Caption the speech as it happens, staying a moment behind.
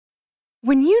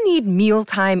When you need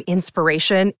mealtime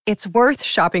inspiration, it's worth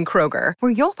shopping Kroger,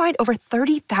 where you'll find over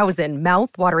 30,000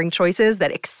 mouth-watering choices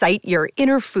that excite your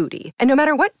inner foodie. And no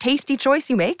matter what tasty choice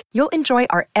you make, you'll enjoy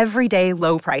our everyday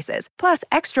low prices, plus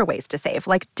extra ways to save,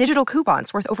 like digital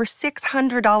coupons worth over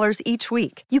 $600 each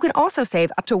week. You can also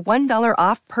save up to $1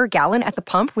 off per gallon at the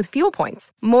pump with fuel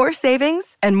points. More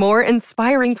savings and more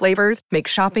inspiring flavors make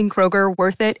shopping Kroger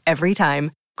worth it every time.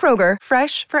 Kroger,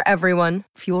 fresh for everyone.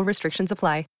 Fuel restrictions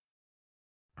apply.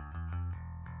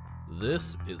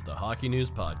 This is the Hockey News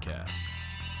Podcast.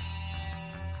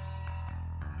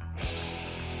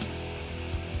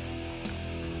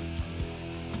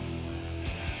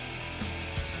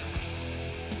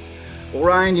 Well,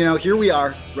 Ryan, here we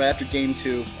are right after Game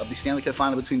 2 of the Stanley Cup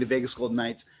Final between the Vegas Golden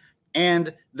Knights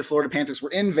and the Florida Panthers. We're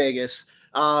in Vegas.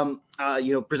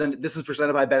 This is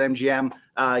presented by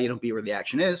BetMGM. Be where the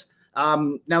action is.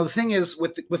 Now the thing is,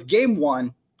 with Game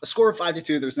 1, a score of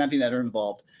 5-2, there's an empty netter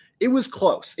involved. It was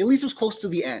close. At least it was close to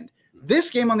the end. This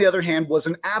game, on the other hand, was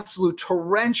an absolute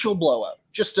torrential blowout.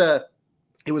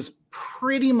 It was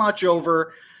pretty much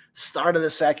over. Start of the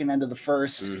second, end of the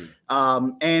first.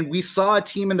 And we saw a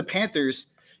team in the Panthers,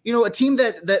 a team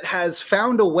that has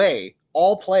found a way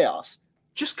all playoffs,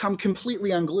 just come completely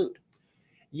unglued.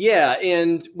 Yeah,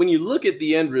 and when you look at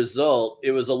the end result,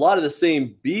 it was a lot of the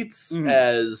same beats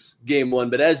as Game 1,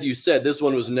 but as you said, this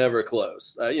one was never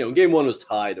close. Game 1 was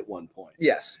tied at one point.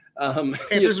 Yes.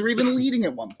 Panthers were even leading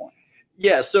at one point.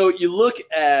 Yeah, so you look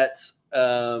at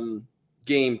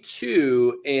Game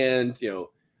 2, and,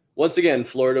 once again,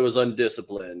 Florida was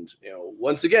undisciplined.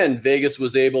 Once again, Vegas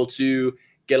was able to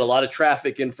get a lot of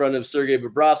traffic in front of Sergei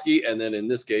Bobrovsky, and then in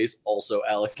this case, also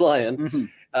Alex Lyon.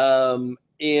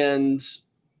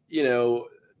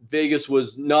 Vegas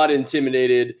was not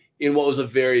intimidated in what was a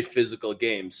very physical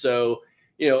game. So,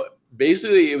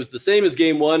 basically it was the same as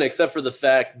Game 1, except for the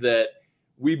fact that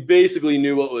we basically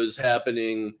knew what was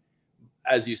happening,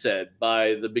 as you said,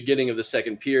 by the beginning of the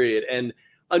second period. And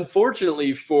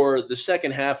unfortunately for the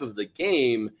second half of the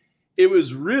game, it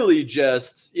was really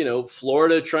just,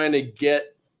 Florida trying to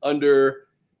get under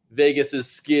Vegas's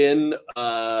skin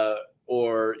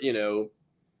or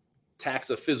tax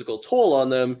a physical toll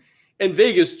on them, and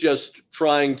Vegas just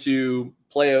trying to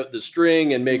play out the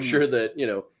string and make sure that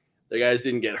the guys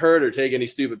didn't get hurt or take any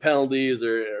stupid penalties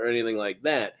or anything like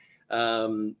that.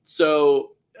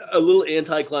 So a little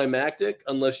anticlimactic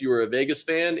unless you were a Vegas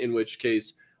fan, in which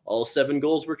case all 7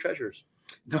 goals were treasures.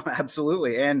 No,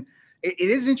 absolutely. And it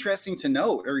is interesting to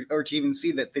note or to even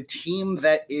see that the team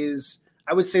that is,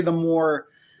 I would say, the more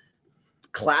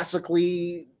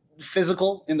classically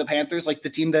physical in the Panthers, like the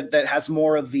team that has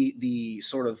more of the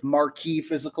sort of marquee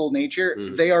physical nature,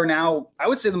 they are now, I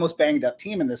would say, the most banged up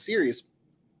team in this series,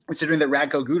 considering that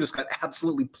Radko Gudas got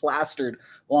absolutely plastered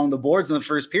along the boards in the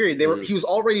first period. He was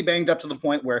already banged up to the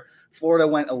point where Florida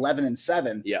went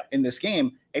 11-7 in this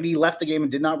game, and he left the game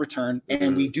and did not return.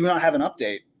 And we do not have an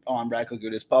update on Radko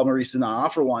Gudas. Paul Maurice did not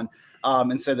offer one,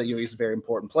 and said that he's a very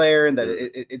important player and that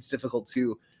it's difficult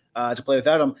to play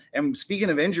without him. And speaking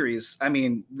of injuries, I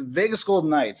mean, the Vegas Golden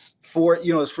Knights, for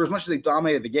as much as they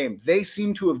dominated the game, they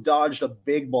seem to have dodged a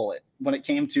big bullet when it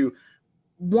came to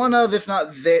one of, if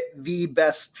not the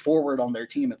best forward on their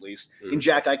team, at least, in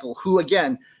Jack Eichel, who,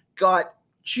 again, got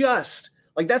just,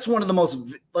 that's one of the most,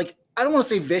 I don't want to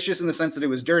say vicious in the sense that it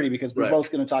was dirty, because we're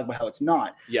both going to talk about how it's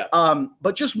not. Yeah.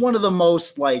 But just one of the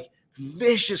most,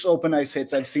 vicious open ice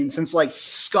hits I've seen since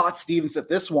Scott Stevens at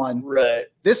this one. Right.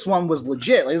 This one was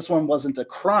legit. This one wasn't a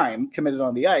crime committed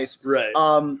on the ice. Right.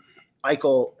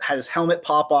 Eichel had his helmet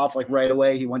pop off right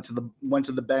away. He went to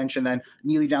the bench and then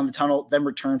nearly down the tunnel, then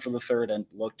returned for the third and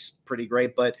looked pretty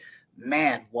great. But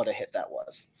man, what a hit that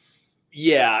was.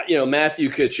 Yeah, Matthew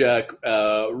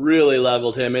Tkachuk really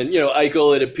leveled him. And,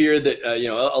 Eichel, it appeared that,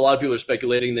 a lot of people are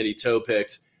speculating that he toe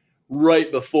picked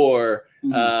right before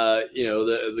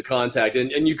the contact,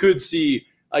 and you could see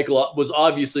Eichel was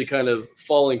obviously kind of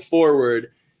falling forward.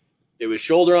 It was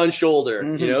shoulder on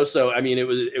shoulder, so I mean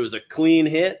it was a clean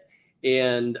hit.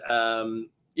 And I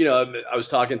was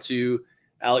talking to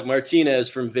Alec Martinez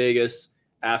from Vegas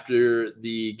after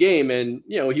the game, and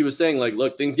he was saying,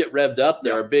 look, things get revved up.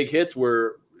 There are big hits.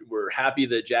 We're happy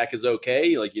that Jack is okay.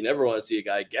 You never want to see a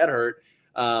guy get hurt,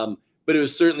 but it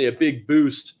was certainly a big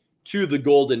boost to the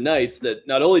Golden Knights that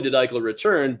not only did Eichel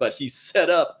return, but he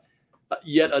set up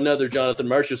yet another Jonathan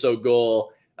Marchessault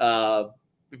goal. I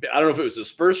don't know if it was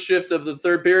his first shift of the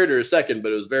third period or a second,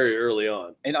 but it was very early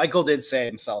on. And Eichel did say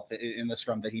himself in the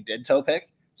scrum that he did toe pick.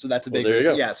 So that's a big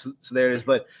reason. Yeah, so there it is.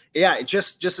 But yeah,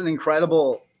 just an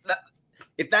incredible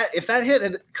 – if that hit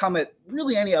had come at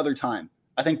really any other time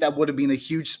I think that would have been a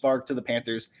huge spark to the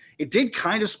Panthers. It did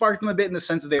kind of spark them a bit in the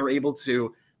sense that they were able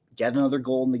to get another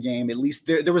goal in the game. At least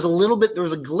there was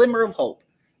a glimmer of hope,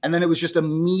 and then it was just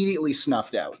immediately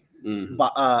snuffed out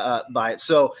by it.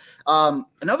 So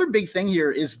another big thing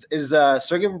here is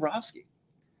Sergei Bobrovsky.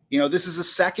 This is a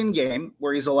second game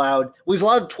where he's allowed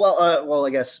 12. I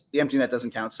guess the empty net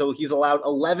doesn't count. So he's allowed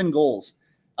 11 goals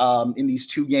in these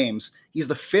 2 games. He's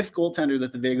the 5th goaltender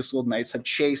that the Vegas Golden Knights have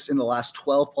chased in the last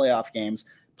 12 playoff games.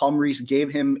 Paul Maurice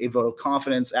gave him a vote of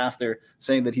confidence after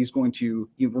saying that he's going to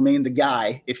remain the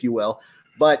guy, if you will.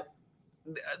 But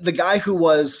the guy who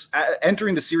was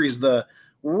entering the series, the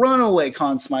runaway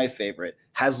Conn Smythe favorite,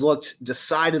 has looked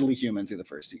decidedly human through the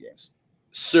first 2 games.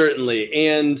 Certainly.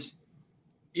 And,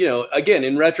 again,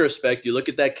 in retrospect, you look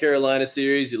at that Carolina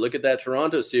series, you look at that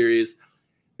Toronto series,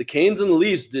 the Canes and the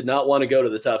Leafs did not want to go to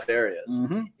the tough areas.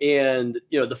 Mm-hmm. And,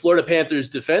 the Florida Panthers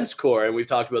defense core, and we've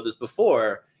talked about this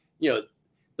before,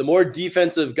 the more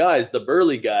defensive guys, the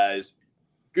burly guys,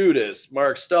 Gudas,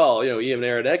 Mark Stahl, even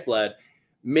Aaron Ekblad,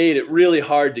 made it really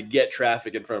hard to get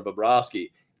traffic in front of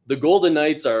Bobrovsky. The Golden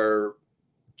Knights are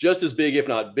just as big, if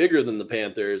not bigger than the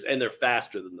Panthers, and they're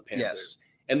faster than the Panthers. Yes.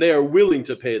 And they are willing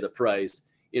to pay the price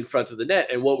in front of the net.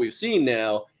 And what we've seen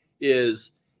now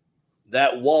is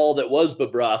that wall that was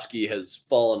Bobrovsky has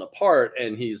fallen apart,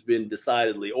 and he's been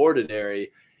decidedly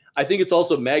ordinary. I think it's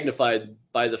also magnified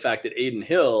by the fact that Adin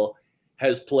Hill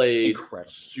has played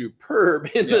superb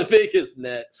in the Vegas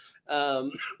net,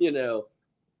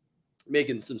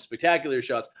 making some spectacular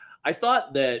shots. I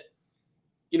thought that,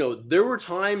 there were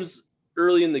times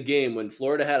early in the game when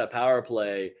Florida had a power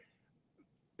play,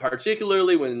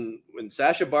 particularly when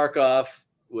Sasha Barkov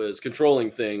was controlling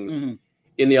things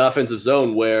in the offensive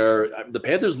zone, where the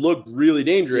Panthers looked really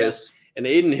dangerous. Yes. And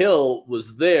Adin Hill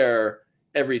was there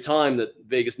every time that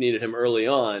Vegas needed him early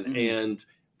on. Mm-hmm. And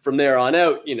from there on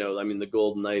out, the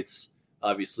Golden Knights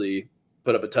obviously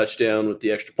put up a touchdown with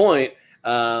the extra point.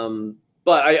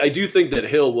 But I do think that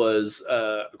Hill was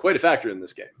quite a factor in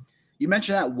this game. You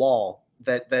mentioned that wall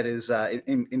that is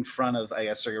in front of, I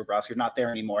guess, Sergei Bobrovsky, not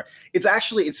there anymore. It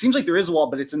seems like there is a wall,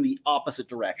 but it's in the opposite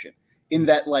direction. In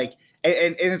that,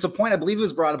 and it's a point I believe it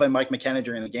was brought up by Mike McKenna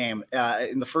during the game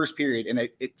in the first period, and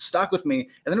it stuck with me.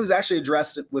 And then it was actually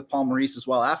addressed with Paul Maurice as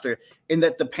well after, in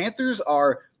that the Panthers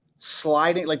are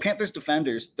sliding, like Panthers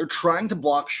defenders, they're trying to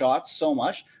block shots so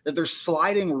much that they're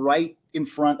sliding right in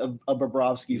front of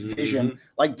Bobrovsky's vision,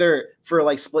 like they're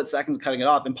for split seconds cutting it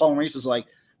off. And Paul Maurice was like,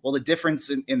 well, the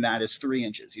difference in that is 3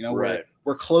 inches. Right.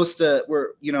 We're close to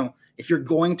if you're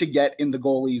going to get in the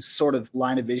goalie's sort of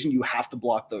line of vision, you have to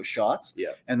block those shots. Yeah.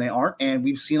 And they aren't. And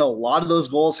we've seen a lot of those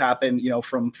goals happen,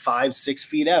 from 5-6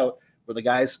 feet out, where the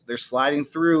guys, they're sliding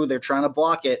through, they're trying to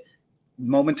block it,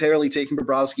 momentarily taking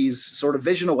Bobrovsky's sort of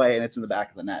vision away, and it's in the back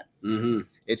of the net. Mm-hmm.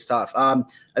 It's tough.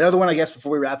 Another one, I guess,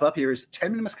 before we wrap up here is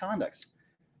 10-minute misconducts.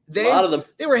 A lot of them.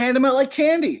 They were handing them out like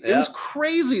candy. Yeah. It was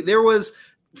crazy. There was,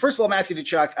 first of all, Matthew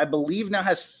Tkachuk, I believe, now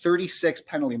has 36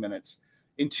 penalty minutes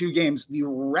in 2 games. The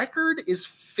record is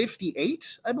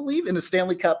 58, I believe, in the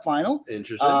Stanley Cup final.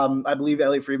 Interesting. I believe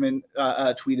Elliot Friedman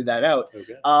tweeted that out.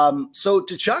 Okay. So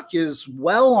Tkachuk is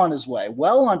well on his way,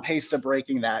 well on pace to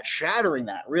breaking that, shattering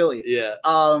that, really. Yeah.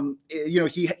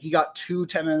 He got 2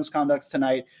 10-minute misconducts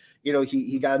tonight.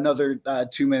 He got another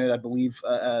 2-minute, I believe,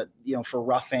 for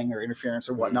roughing or interference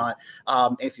or whatnot.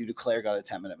 Anthony Duclair got a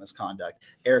 10-minute misconduct.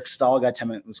 Eric Stahl got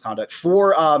 10-minute misconduct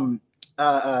for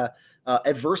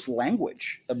adverse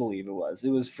language, I believe it was.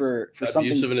 It was for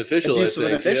something. Abuse of an official. Abuse of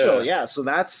an official, yeah. So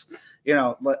that's,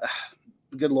 the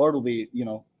good Lord will be,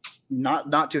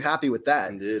 not too happy with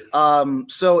that. Indeed.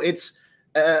 So it's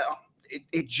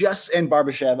it just, and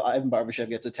Ivan Barbashev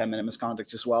gets a 10-minute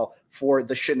misconduct as well for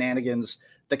the shenanigans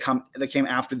that came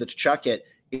after the Tkachuk hit.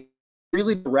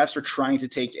 Really, the refs are trying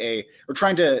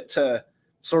to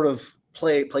sort of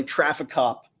play traffic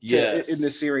cop in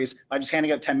this series by just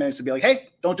handing out 10 minutes to be like, hey,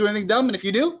 don't do anything dumb, and if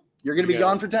you do, you're going to be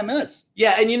gone for 10 minutes.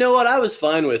 Yeah, and you know what? I was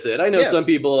fine with it. I know some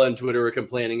people on Twitter were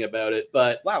complaining about it,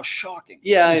 but wow, shocking.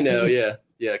 Yeah, I know.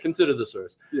 Yeah. Consider the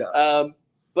source. Yeah.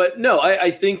 But no,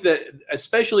 I think that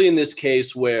especially in this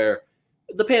case where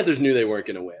the Panthers knew they weren't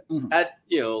going to win. Mm-hmm.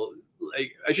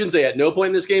 I shouldn't say at no point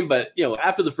in this game, but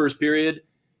after the first period,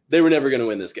 they were never going to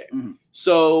win this game. Mm-hmm.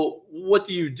 So what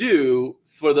do you do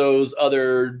for those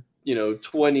other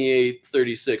 28,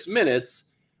 36 minutes?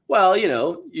 Well,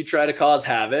 you try to cause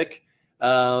havoc.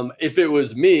 If it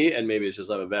was me, and maybe it's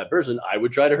just I'm a bad person, I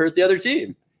would try to hurt the other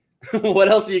team. What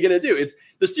else are you going to do?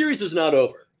 The series is not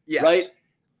over, right?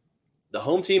 The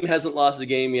home team hasn't lost a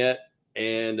game yet,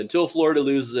 and until Florida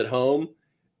loses at home,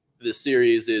 the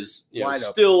series is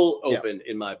still open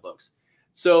in my books.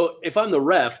 So if I'm the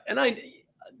ref, and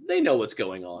they know what's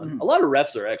going on. Mm-hmm. A lot of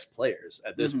refs are ex-players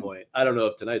at this point. I don't know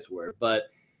if tonight's were, but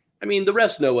I mean, the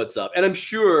refs know what's up. And I'm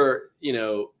sure,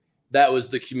 that was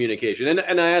the communication.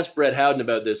 And I asked Brett Howden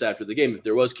about this after the game. If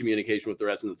there was communication with the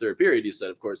refs in the third period, he said,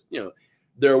 of course,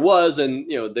 there was, and,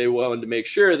 they wanted to make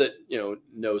sure that,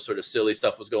 no sort of silly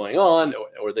stuff was going on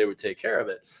or they would take care of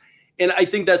it. And I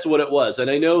think that's what it was. And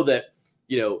I know that,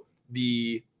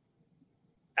 the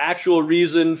actual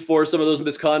reason for some of those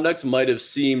misconducts might have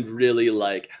seemed really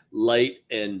like light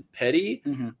and petty,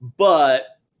 but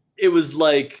it was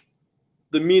like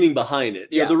the meaning behind it.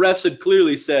 The refs had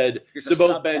clearly said to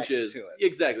both benches.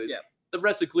 Exactly. Yeah. The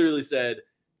refs had clearly said,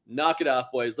 knock it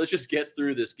off, boys. Let's just get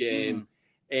through this game.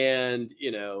 And,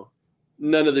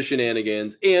 none of the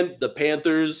shenanigans. And the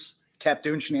Panthers kept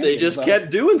doing shenanigans. They just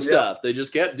kept doing stuff. They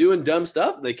just kept doing dumb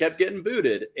stuff. And they kept getting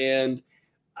booted. And,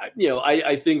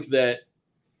 I think that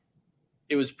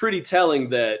it was pretty telling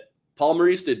that Paul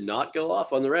Maurice did not go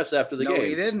off on the refs after the game. No,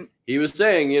 he didn't. He was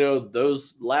saying,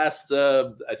 those last,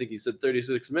 I think he said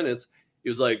 36 minutes, he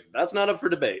was like, that's not up for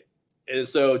debate. And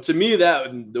so to me, that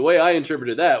the way I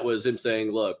interpreted that was him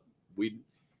saying, look, we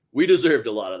deserved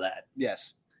a lot of that.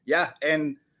 Yes. Yeah.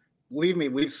 And believe me,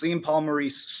 we've seen Paul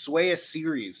Maurice sway a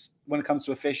series when it comes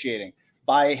to officiating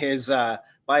by his,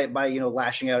 by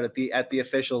lashing out at the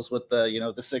officials with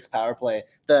the 6 power play.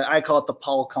 I call it the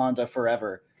Paul Conda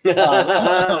forever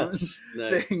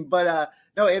nice. thing. But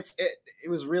no, it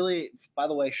was really, by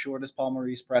the way, shortest Paul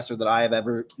Maurice presser that I have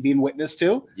ever been witness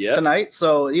to tonight.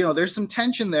 So there's some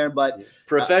tension there, but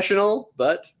professional,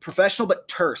 but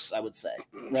terse, I would say.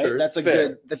 Right? Terse. That's a fair.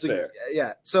 good. That's fair.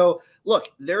 Yeah. So look,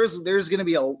 there's going to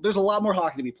be there's a lot more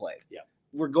hockey to be played. Yeah.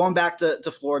 We're going back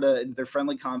to Florida and their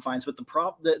friendly confines, but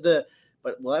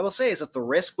but what I will say is that the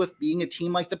risk with being a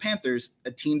team like the Panthers,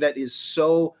 a team that is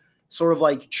so sort of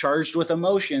like charged with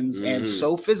emotions and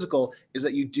so physical, is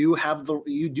that you do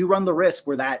run the risk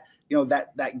where that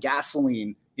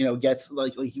gasoline gets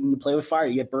like when you play with fire,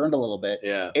 you get burned a little bit.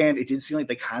 Yeah. And it did seem like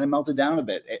they kind of melted down a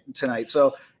bit tonight.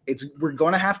 So we're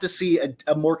going to have to see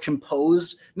a more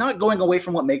composed, not going away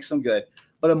from what makes them good,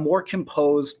 but a more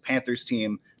composed Panthers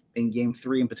team in Game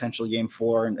 3 and potentially Game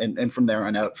 4 and from there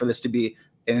on out for this to be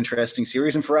an interesting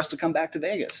series and for us to come back to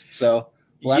Vegas. So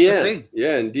we'll have to see.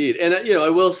 Yeah, indeed. And, I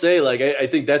will say, like, I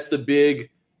think that's the big,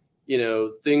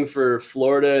 thing for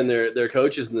Florida and their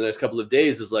coaches in the next couple of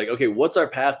days is like, okay, what's our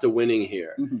path to winning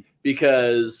here?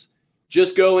 Because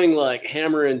just going like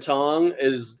hammer and tong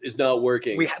is not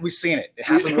working. We've seen it. It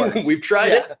hasn't worked. We've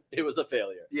tried it. It was a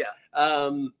failure. Yeah.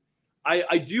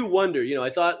 I do wonder, I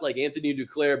thought like Anthony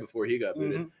Duclair before he got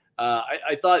booted,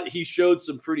 I thought he showed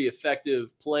some pretty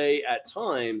effective play at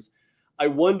times. I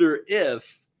wonder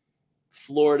if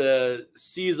Florida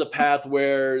sees a path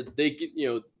where they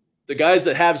can, the guys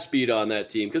that have speed on that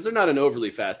team, because they're not an overly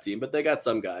fast team, but they got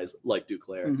some guys like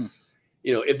Duclair,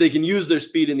 if they can use their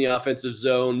speed in the offensive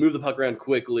zone, move the puck around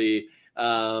quickly,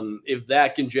 if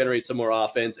that can generate some more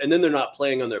offense, and then they're not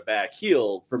playing on their back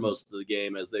heel for most of the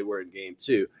game as they were in Game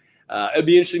 2. It'd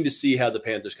be interesting to see how the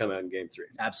Panthers come out in Game 3.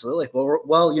 Absolutely.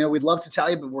 Well, we'd love to tell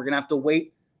you, but we're going to have to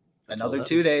wait another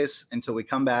 2 days until we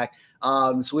come back.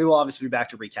 So we will obviously be back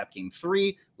to recap Game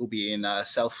 3. We'll be in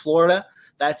South Florida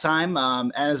that time.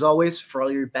 And as always, for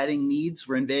all your betting needs,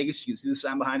 we're in Vegas. You can see the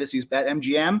sign behind us. Use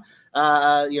BetMGM.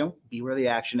 Be where the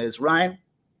action is. Ryan,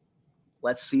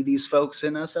 let's see these folks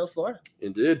in South Florida.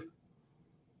 Indeed.